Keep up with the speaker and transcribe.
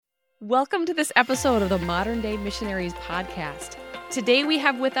Welcome to this episode of the Modern Day Missionaries podcast. Today we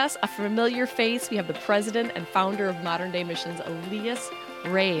have with us a familiar face. We have the president and founder of Modern Day Missions, Elias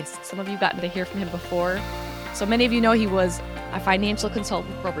Reyes. Some of you have gotten to hear from him before. So many of you know he was a financial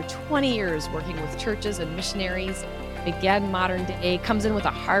consultant for over 20 years working with churches and missionaries, began Modern Day, comes in with a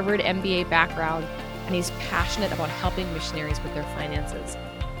Harvard MBA background, and he's passionate about helping missionaries with their finances.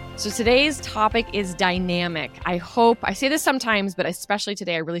 So today's topic is dynamic. I say this sometimes, but especially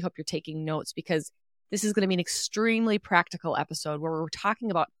today, I really hope you're taking notes because this is going to be an extremely practical episode where we're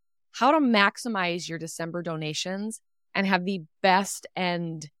talking about how to maximize your December donations and have the best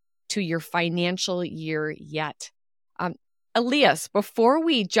end to your financial year yet. Elias, before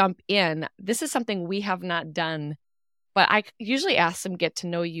we jump in, this is something we have not done, but I usually ask some get to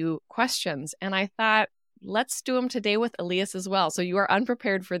know you questions. And I thought, let's do them today with Elias as well. So you are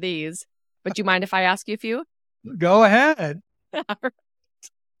unprepared for these, but do you mind if I ask you a few? Go ahead.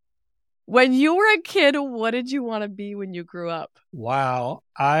 When you were a kid, what did you want to be when you grew up? Wow.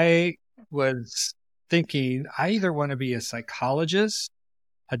 I was thinking I either want to be a psychologist,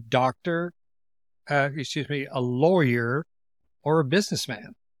 a doctor, a lawyer, or a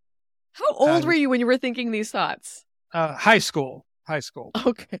businessman. How old were you when you were thinking these thoughts? High school.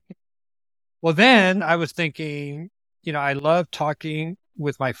 Okay. Well, then I was thinking, I love talking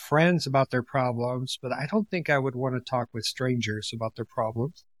with my friends about their problems, but I don't think I would want to talk with strangers about their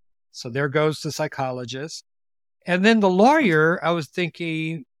problems. So there goes the psychologist. And then the lawyer, I was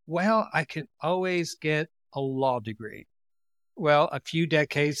thinking, well, I can always get a law degree. Well, a few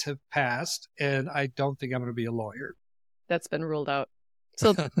decades have passed, and I don't think I'm going to be a lawyer. That's been ruled out.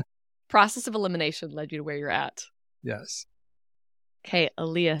 So process of elimination led you to where you're at. Yes. Okay,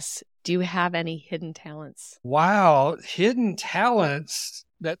 Elias, do you have any hidden talents? Wow, hidden talents.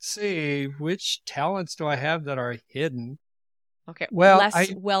 Let's see, which talents do I have that are hidden? Okay, well,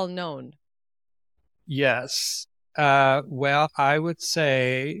 less well known. Yes. Well, I would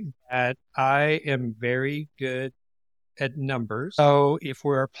say that I am very good at numbers. So if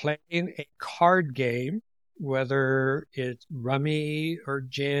we're playing a card game, whether it's rummy or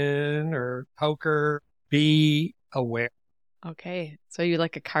gin or poker, be aware. Okay. So you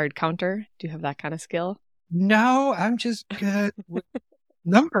like a card counter? Do you have that kind of skill? No, I'm just good with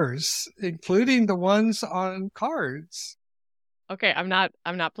numbers, including the ones on cards. Okay, I'm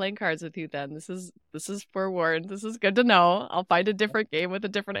not playing cards with you then. This is forewarned. This is good to know. I'll find a different game with a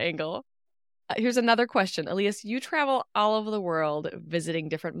different angle. Here's another question. Elias, you travel all over the world visiting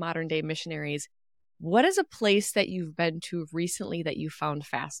different modern day missionaries. What is a place that you've been to recently that you found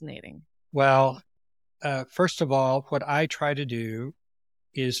fascinating? Well, first of all, what I try to do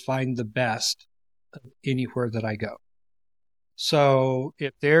is find the best of anywhere that I go. So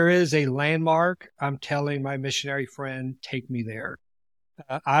if there is a landmark, I'm telling my missionary friend, take me there.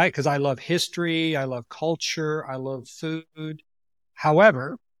 Because I love history, I love culture, I love food.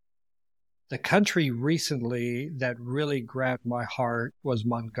 However, the country recently that really grabbed my heart was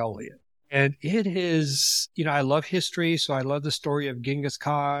Mongolia. And it is, I love history, so I love the story of Genghis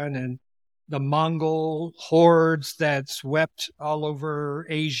Khan and the Mongol hordes that swept all over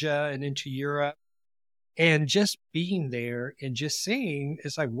Asia and into Europe. And just being there and just seeing,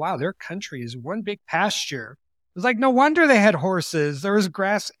 it's like, wow, their country is one big pasture. It's like, no wonder they had horses. There was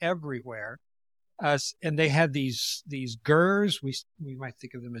grass everywhere. And they had these gers. We might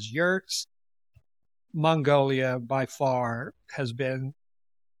think of them as yurts. Mongolia, by far, has been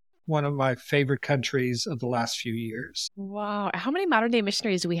one of my favorite countries of the last few years. Wow. How many modern day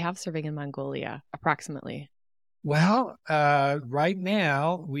missionaries do we have serving in Mongolia, approximately? Well, right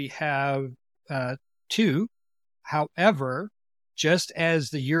now we have 2. However, just as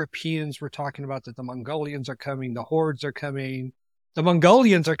the Europeans were talking about that the Mongolians are coming, the hordes are coming, the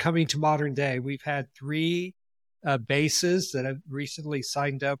Mongolians are coming to modern day. We've had 3 bases that have recently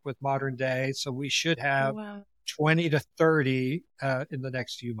signed up with modern day. So we should have 20 to 30 in the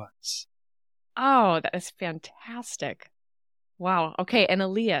next few months. Oh, that is fantastic. Wow. Okay. And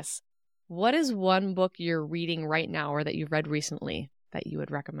Elias, what is one book you're reading right now or that you've read recently that you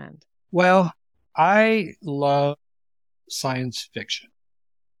would recommend? Well, I love science fiction.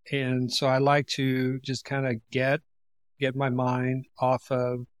 And so I like to just kind of get my mind off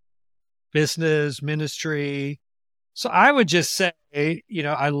of business, ministry. So I would just say,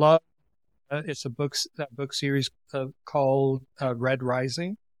 I love, it's a book series called Red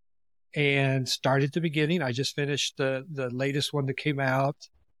Rising, and start at the beginning. I just finished the latest one that came out.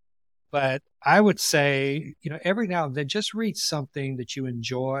 But I would say, every now and then just read something that you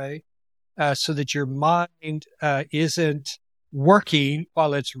enjoy, so that your mind isn't working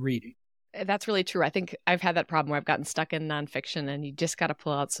while it's reading. That's really true. I think I've had that problem where I've gotten stuck in nonfiction, and you just got to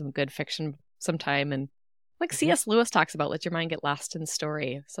pull out some good fiction sometime. And like Mhm. C.S. Lewis talks about, let your mind get lost in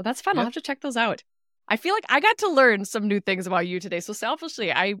story. So that's fun. I'll Yep. have to check those out. I feel like I got to learn some new things about you today. So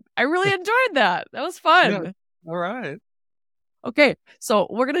selfishly, I really enjoyed that. That was Yeah. fun. All right. Okay, so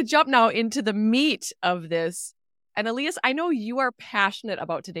we're going to jump now into the meat of this. And Elias, I know you are passionate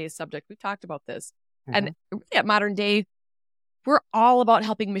about today's subject. We've talked about this. And Mhm. really at Modern Day, we're all about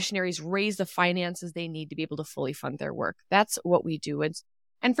helping missionaries raise the finances they need to be able to fully fund their work. That's what we do.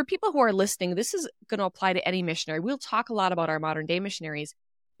 And for people who are listening, this is going to apply to any missionary. We'll talk a lot about our modern day missionaries,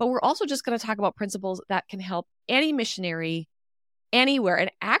 but we're also just going to talk about principles that can help any missionary anywhere.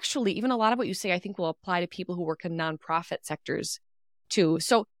 And actually, even a lot of what you say, I think will apply to people who work in nonprofit sectors too.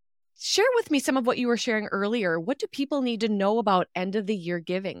 So share with me some of what you were sharing earlier. What do people need to know about end of the year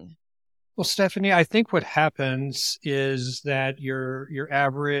giving? Well, Stephanie, I think what happens is that your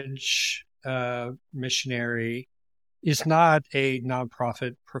average missionary is not a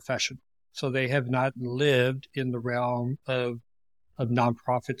nonprofit professional. So they have not lived in the realm of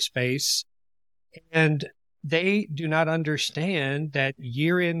nonprofit space. And they do not understand that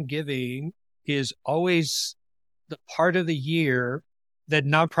year-end giving is always the part of the year that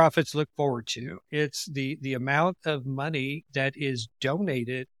nonprofits look forward to. It's the amount of money that is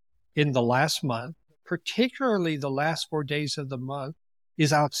donated in the last month, particularly the last 4 days of the month,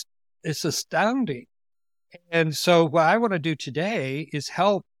 it's astounding. And so what I want to do today is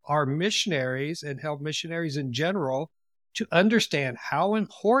help our missionaries and help missionaries in general to understand how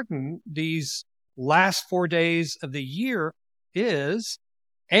important these last 4 days of the year is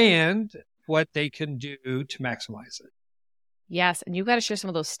and what they can do to maximize it. Yes, and you got to share some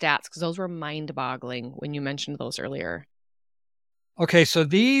of those stats because those were mind-boggling when you mentioned those earlier. Okay, so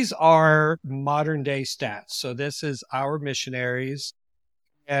these are modern day stats. So this is our missionaries.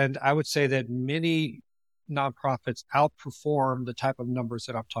 And I would say that many nonprofits outperform the type of numbers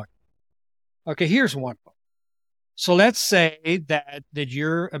that I'm talking about. Okay, here's one. So let's say that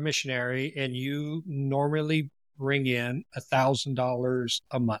you're a missionary and you normally bring in $1,000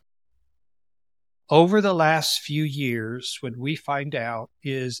 a month. Over the last few years, what we find out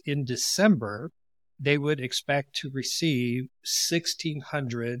is in December, they would expect to receive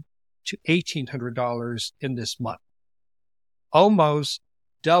 $1,600 to $1,800 in this month, almost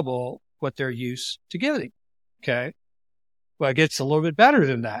double what they're used to getting. Okay. Well, it gets a little bit better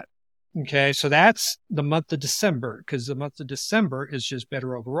than that. Okay. So that's the month of December because the month of December is just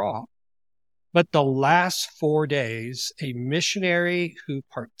better overall. But the last 4 days, a missionary who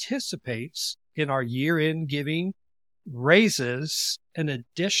participates in our year-end giving raises an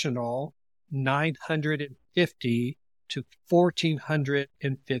additional $950 to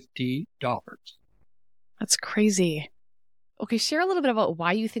 $1,450. That's crazy. Okay, share a little bit about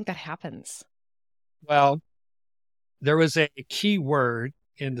why you think that happens. Well, there was a key word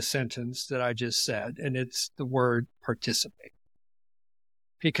in the sentence that I just said, and it's the word participate.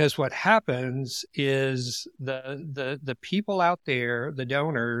 Because what happens is the people out there, the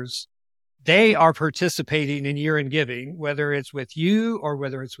donors, they are participating in year-end giving, whether it's with you or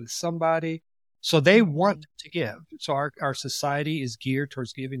whether it's with somebody. So they want to give. So our society is geared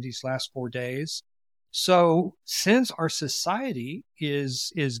towards giving these last 4 days. So since our society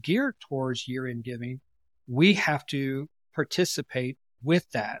is geared towards year-end giving, we have to participate with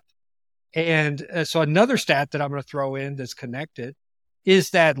that. And so another stat that I'm going to throw in that's connected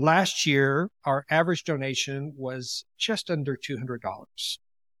is that last year, our average donation was just under $200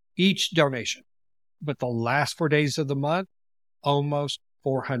 each donation. But the last 4 days of the month, almost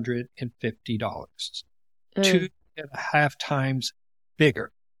 $450, 2.5 times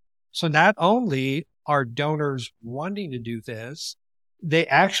bigger. So not only are donors wanting to do this, they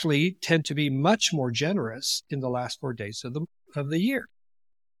actually tend to be much more generous in the last 4 days of the year.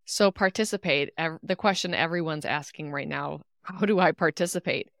 So participate. The question everyone's asking right now, how do I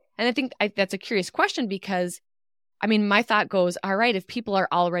participate? And I think that's a curious question because, I mean, my thought goes, all right, if people are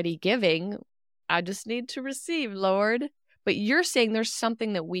already giving, I just need to receive, Lord. But you're saying there's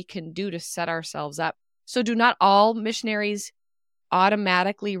something that we can do to set ourselves up. So do not all missionaries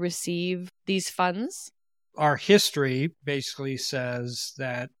automatically receive these funds? Our history basically says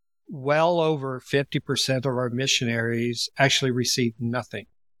that well over 50% of our missionaries actually received nothing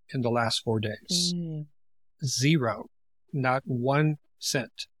in the last 4 days. Zero, not 1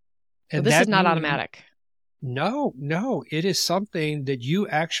 cent. And so this is not automatic. No, it is something that you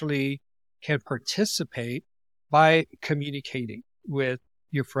actually can participate by communicating with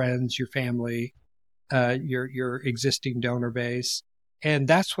your friends, your family, your existing donor base. And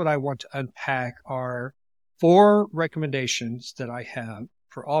that's what I want to unpack are 4 recommendations that I have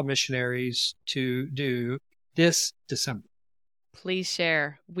for all missionaries to do this December. Please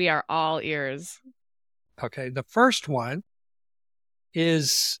share. We are all ears. Okay. The first one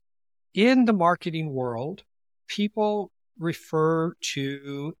is, in the marketing world, people refer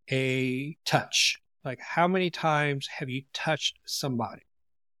to a touch. Like, how many times have you touched somebody?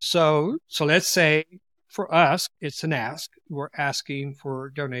 So let's say for us, it's an ask. We're asking for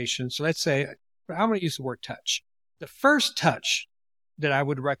donations. So let's say, I'm going to use the word touch. The first touch that I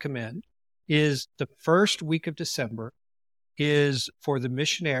would recommend is the first week of December is for the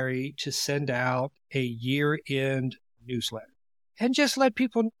missionary to send out a year-end newsletter and just let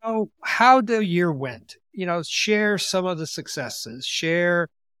people know how the year went. Share some of the successes, share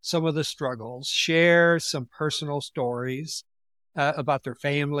some of the struggles, share some personal stories about their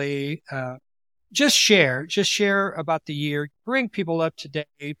family. Just share about the year, bring people up to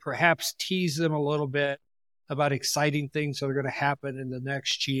date, perhaps tease them a little bit about exciting things that are going to happen in the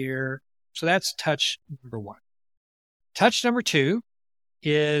next year. So that's touch number one. Touch number two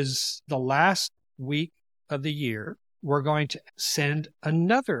is the last week of the year, we're going to send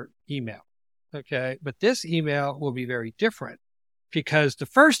another email. Okay. But this email will be very different because the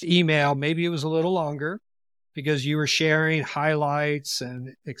first email, maybe it was a little longer because you were sharing highlights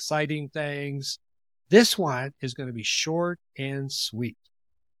and exciting things. This one is going to be short and sweet.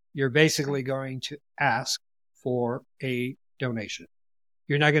 You're basically going to ask for a donation.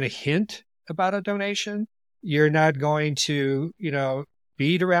 You're not going to hint about a donation. You're not going to,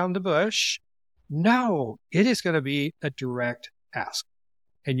 beat around the bush. No, it is going to be a direct ask.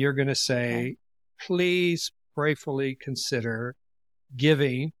 And you're going to say, please prayerfully consider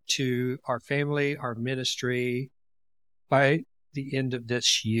giving to our family, our ministry by the end of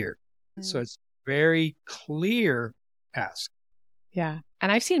this year. So it's very clear ask. Yeah.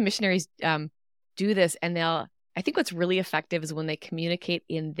 And I've seen missionaries do this, and I think what's really effective is when they communicate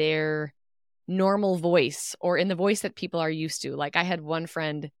in their normal voice or in the voice that people are used to. Like, I had one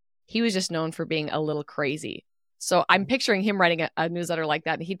friend, he was just known for being a little crazy. So I'm picturing him writing a newsletter like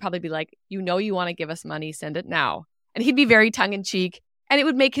that, and he'd probably be like, you want to give us money, send it now. And he'd be very tongue in cheek, and it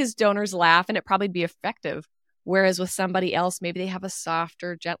would make his donors laugh, and it probably be effective. Whereas with somebody else, maybe they have a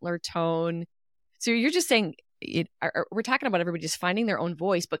softer, gentler tone. So you're just saying, we're talking about everybody just finding their own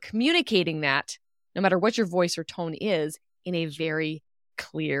voice, but communicating that, no matter what your voice or tone is, in a very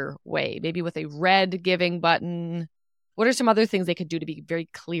clear way, maybe with a red giving button. What are some other things they could do to be very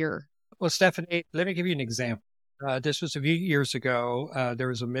clear? Well, Stephanie, let me give you an example. This was a few years ago. There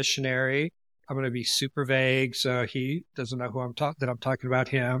was a missionary. I'm going to be super vague, so he doesn't know who I'm talking about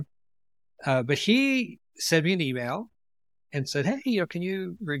him. But he sent me an email and said, hey, can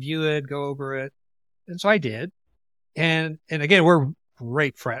you review it, go over it? And so I did. And again, we're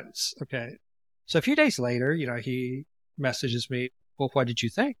great friends. Okay. So a few days later, he messages me, well, what did you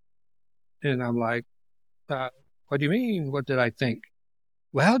think? And I'm like, what do you mean? What did I think?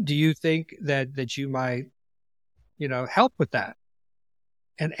 Well, do you think that you might, help with that?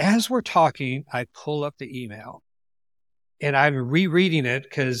 And as we're talking, I pull up the email and I'm rereading it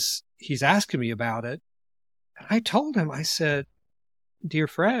because he's asking me about it. And I told him, I said, dear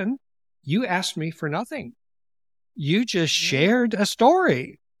friend, you asked me for nothing. You just shared a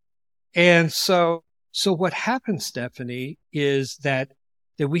story. And so what happens, Stephanie, is that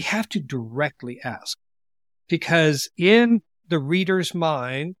we have to directly ask, because in the reader's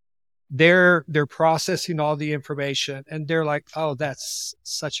mind, they're processing all the information and they're like, oh, that's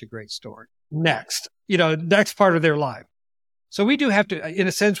such a great story. Next part of their life. So we do have to, in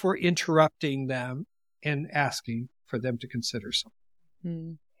a sense, we're interrupting them and asking for them to consider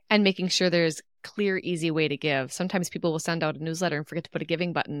something. And making sure there's clear, easy way to give. Sometimes people will send out a newsletter and forget to put a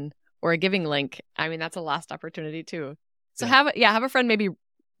giving button or a giving link. I mean, that's a lost opportunity too. So have a friend maybe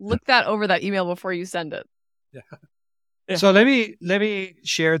look that over that email before you send it. Yeah. So let me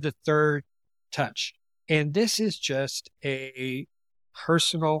share the third touch. And this is just a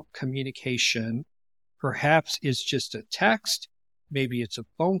personal communication. Perhaps it's just a text. Maybe it's a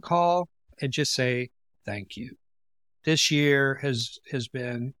phone call, and just say, thank you. This year has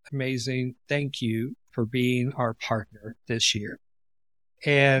been amazing. Thank you for being our partner this year.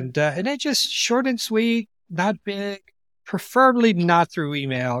 And then just short and sweet, not big, preferably not through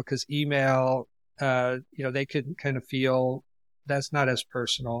email, because email, they could kind of feel that's not as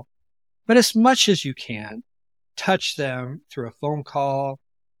personal. But as much as you can, touch them through a phone call.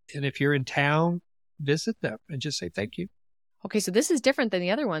 And if you're in town, visit them and just say thank you. Okay, so this is different than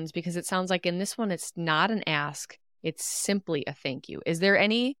the other ones because it sounds like in this one, it's not an ask. It's simply a thank you. Is there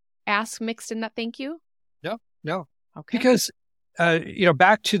any ask mixed in that thank you? No. Okay. Because,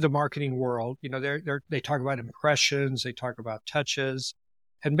 back to the marketing world, they talk about impressions, they talk about touches.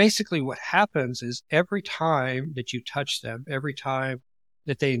 And basically what happens is every time that you touch them, every time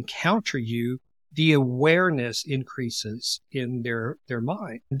that they encounter you, the awareness increases in their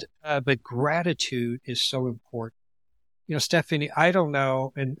mind. But gratitude is so important. Stephanie, I don't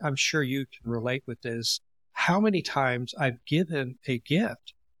know, and I'm sure you can relate with this, how many times I've given a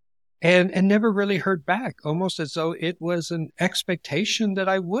gift and never really heard back, almost as though it was an expectation that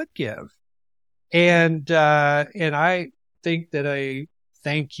I would give. And I think that a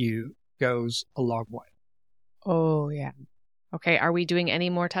thank you goes a long way. Oh, yeah. Okay. Are we doing any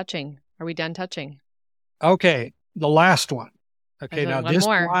more touching? Are we done touching? Okay. The last one. Okay. Now One this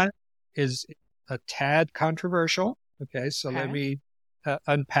more. one is a tad controversial. Okay. So let me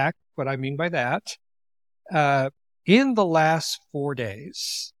unpack what I mean by that. In the last 4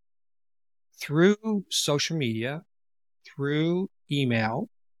 days, through social media, through email,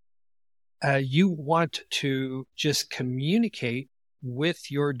 you want to just communicate with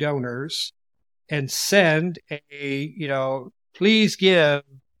your donors and send please give,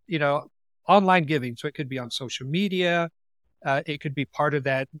 online giving. So it could be on social media. It could be part of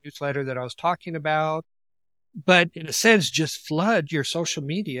that newsletter that I was talking about. But in a sense, just flood your social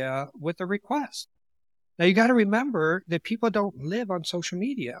media with a request. Now you got to remember that people don't live on social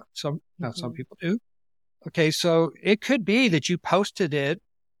media. Some people do. Okay. So it could be that you posted it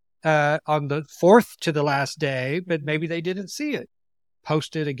on the 4th to the last day, but maybe they didn't see it.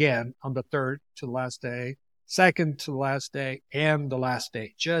 Post it again on the 3rd to the last day, 2nd to the last day, and the last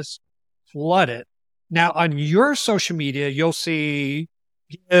day. Just flood it. Now on your social media, you'll see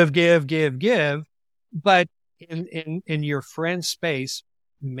give, but in your friend's space,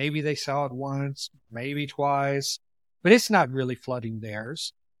 maybe they saw it once, maybe twice, but it's not really flooding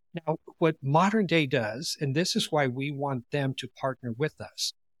theirs. Now, what Modern Day does, and this is why we want them to partner with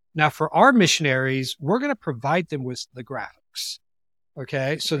us. Now, for our missionaries, we're going to provide them with the graphics,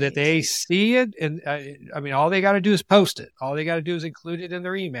 okay, so that they see it. And all they got to do is post it. All they got to do is include it in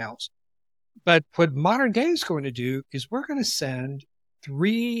their emails. But what Modern Day is going to do is we're going to send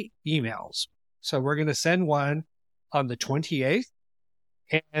 3 emails. So we're going to send one on the 28th.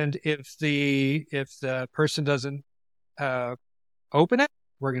 And if the person doesn't open it,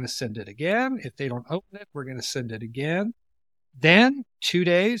 we're going to send it again. If they don't open it, we're going to send it again. Then 2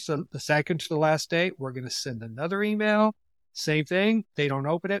 days, the 2nd to the last day, we're going to send another email. Same thing. They don't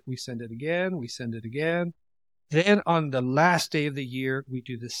open it. We send it again. We send it again. Then on the last day of the year, we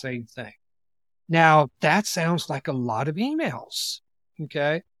do the same thing. Now that sounds like a lot of emails.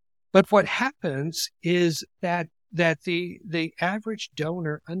 Okay. But what happens is that the average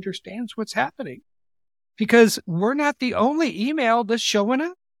donor understands what's happening, because we're not the only email that's showing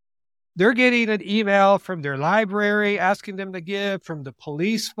up. They're getting an email from their library asking them to give, from the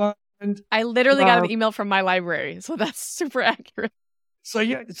police fund. I literally got an email from my library, so that's super accurate.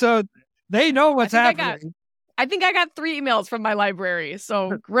 So they know what's happening. I think I got 3 emails from my library.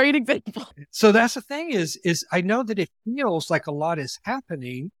 So great example. So that's the thing is I know that it feels like a lot is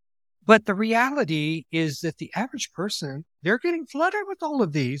happening, but the reality is that the average person, they're getting flooded with all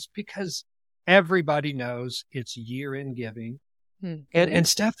of these because everybody knows it's year-end giving. And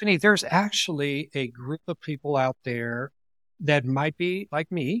Stephanie, there's actually a group of people out there that might be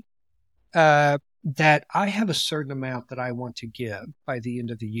like me, that I have a certain amount that I want to give by the end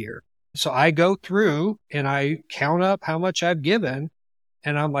of the year. So I go through and I count up how much I've given,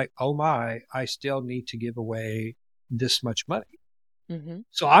 and I'm like, oh my, I still need to give away this much money. Mm-hmm.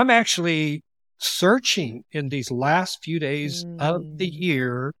 So I'm actually searching in these last few days of the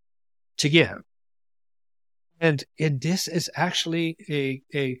year to give. And this is actually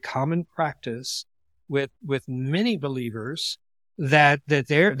a common practice with many believers, that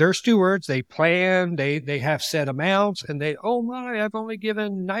they're stewards. They plan, they have set amounts, and oh my, I've only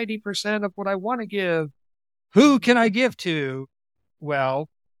given 90% of what I want to give. Who can I give to? Well,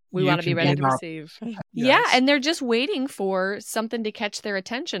 we want to be ready to receive. Yes. Yeah. And they're just waiting for something to catch their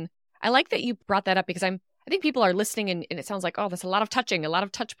attention. I like that you brought that up, because I think people are listening and it sounds like, oh, there's a lot of touching, a lot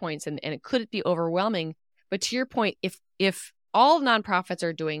of touch points, and it could be overwhelming. But to your point, if all nonprofits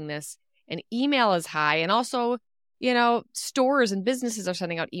are doing this and email is high, and also, stores and businesses are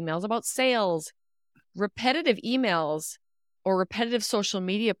sending out emails about sales, repetitive emails or repetitive social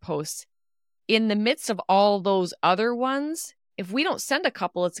media posts, in the midst of all those other ones, if we don't send a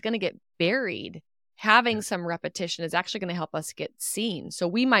couple, it's going to get buried. Having some repetition is actually going to help us get seen. So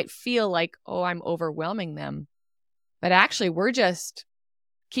we might feel like, oh, I'm overwhelming them. But actually, we're just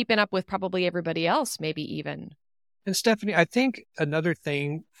keeping up with probably everybody else, maybe even. And Stephanie, I think another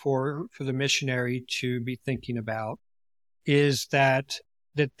thing for the missionary to be thinking about is that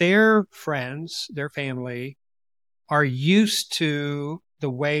their friends, their family, are used to the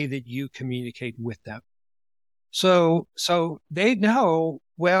way that you communicate with them. So they know,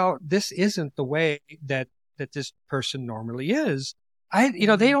 well, this isn't the way that this person normally is. They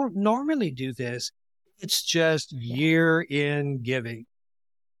don't normally do this. It's just year in giving.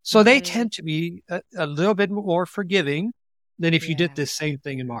 So they tend to be a little bit more forgiving than if you did the same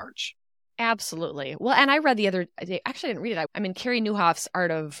thing in March. Absolutely. Well, and I read the other day, actually I didn't read it. I'm in Carey Nieuwhof's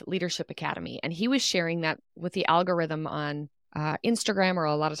Art of Leadership Academy, and he was sharing that with the algorithm on Instagram, or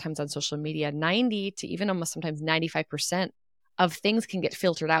a lot of times on social media, 90 to even almost sometimes 95% of things can get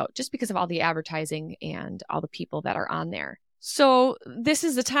filtered out just because of all the advertising and all the people that are on there. So this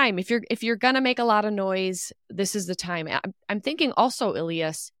is the time. If you're going to make a lot of noise, this is the time. I'm thinking also,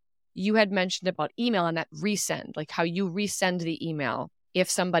 Elias, you had mentioned about email and that resend, like how you resend the email if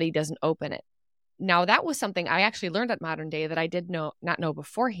somebody doesn't open it. Now, that was something I actually learned at Modern Day that I did not know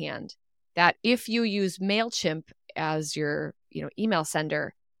beforehand, that if you use MailChimp as your email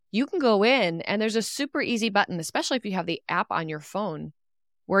sender, you can go in and there's a super easy button, especially if you have the app on your phone,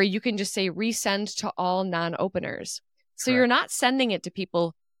 where you can just say resend to all non-openers. So You're not sending it to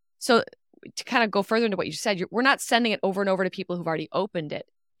people. So to kind of go further into what you said, we're not sending it over and over to people who've already opened it.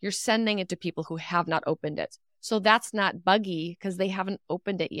 You're sending it to people who have not opened it. So that's not buggy because they haven't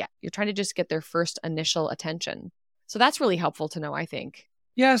opened it yet. You're trying to just get their first initial attention. So that's really helpful to know, I think.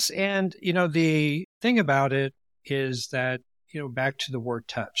 Yes. And, the thing about it is that, back to the word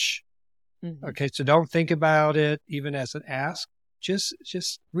touch. Mm-hmm. Okay. So don't think about it even as an ask.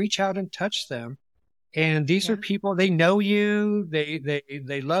 Just reach out and touch them. And these are people, they know you,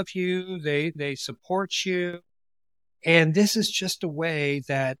 they love you, they support you. And this is just a way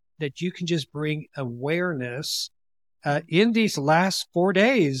that you can just bring awareness in these last 4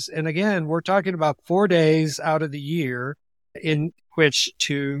 days. And again, we're talking about 4 days out of the year in which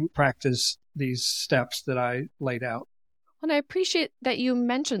to practice these steps that I laid out. And I appreciate that you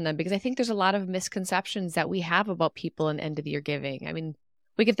mentioned them, because I think there's a lot of misconceptions that we have about people and end of the year giving. I mean,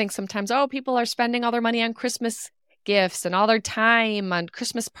 we can think sometimes, people are spending all their money on Christmas gifts and all their time on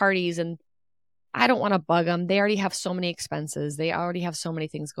Christmas parties, and I don't want to bug them. They already have so many expenses. They already have so many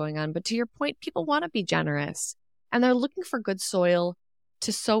things going on. But to your point, people want to be generous, and they're looking for good soil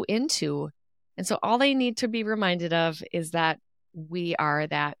to sow into. And so all they need to be reminded of is that we are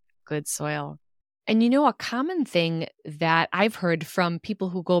that good soil. And a common thing that I've heard from people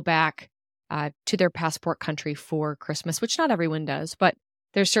who go back to their passport country for Christmas, which not everyone does, but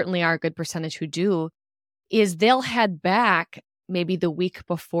there certainly are a good percentage who do, is they'll head back maybe the week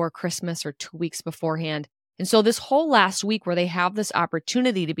before Christmas or 2 weeks beforehand. And so this whole last week where they have this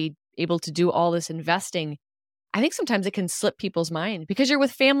opportunity to be able to do all this investing, I think sometimes it can slip people's mind because you're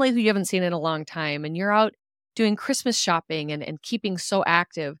with family who you haven't seen in a long time and you're out doing Christmas shopping and keeping so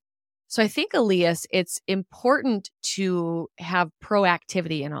active. So I think, Elias, it's important to have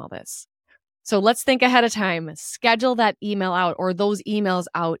proactivity in all this. So let's think ahead of time, schedule that email out or those emails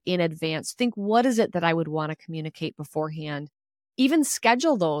out in advance. Think, what is it that I would want to communicate beforehand? Even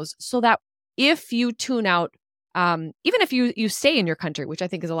schedule those so that if you tune out, even if you stay in your country, which I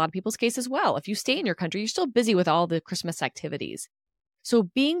think is a lot of people's case as well, if you stay in your country, you're still busy with all the Christmas activities. So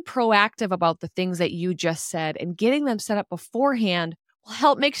being proactive about the things that you just said and getting them set up beforehand will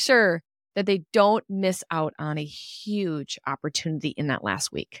help make sure that they don't miss out on a huge opportunity in that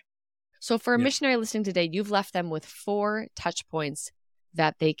last week. So for a missionary listening today, you've left them with 4 touch points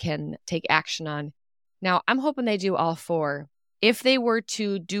that they can take action on. Now, I'm hoping they do all 4. If they were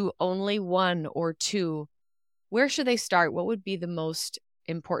to do only 1 or 2, where should they start? What would be the most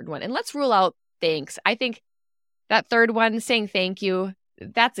important one? And let's rule out thanks. I think that third one, saying thank you,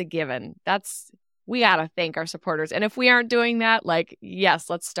 that's a given. We got to thank our supporters. And if we aren't doing that, yes,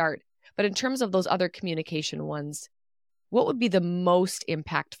 let's start. But in terms of those other communication ones, what would be the most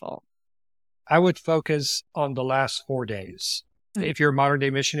impactful? I would focus on the last 4 days. If you're a modern day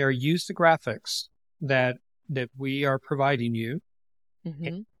missionary, use the graphics that we are providing you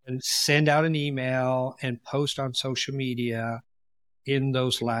and send out an email and post on social media in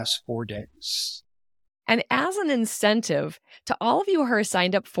those last 4 days. And as an incentive to all of you who are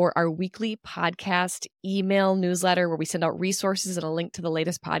signed up for our weekly podcast email newsletter, where we send out resources and a link to the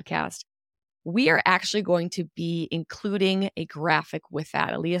latest podcast, we are actually going to be including a graphic with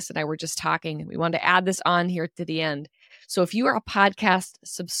that. Elias and I were just talking. We wanted to add this on here to the end. So if you are a podcast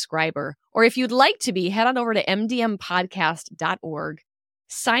subscriber, or if you'd like to be, head on over to mdmpodcast.org,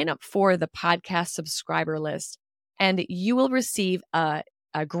 sign up for the podcast subscriber list, and you will receive a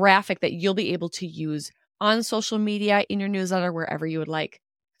graphic that you'll be able to use on social media, in your newsletter, wherever you would like.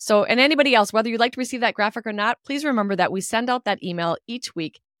 So, and anybody else, whether you'd like to receive that graphic or not, please remember that we send out that email each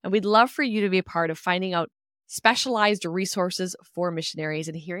week, and we'd love for you to be a part of finding out specialized resources for missionaries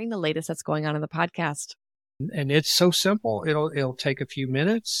and hearing the latest that's going on in the podcast. And it's so simple. It'll take a few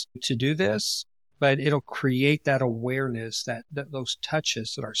minutes to do this, but it'll create that awareness, that those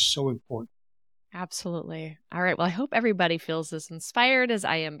touches that are so important. Absolutely. All right. Well, I hope everybody feels as inspired as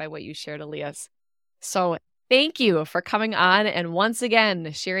I am by what you shared, Elias. So thank you for coming on and once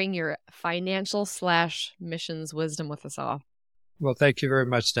again sharing your financial/missions wisdom with us all. Well, thank you very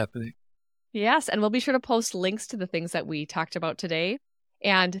much, Stephanie. Yes. And we'll be sure to post links to the things that we talked about today.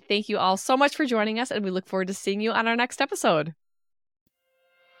 And thank you all so much for joining us. And we look forward to seeing you on our next episode.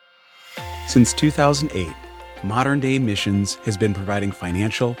 Since 2008, Modern Day Missions has been providing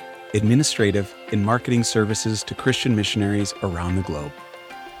financial, administrative, and marketing services to Christian missionaries around the globe.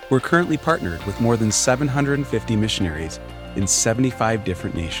 We're currently partnered with more than 750 missionaries in 75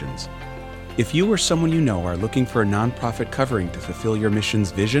 different nations. If you or someone you know are looking for a nonprofit covering to fulfill your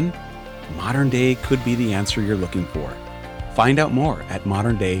mission's vision, Modern Day could be the answer you're looking for. Find out more at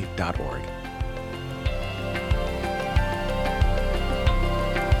modernday.org.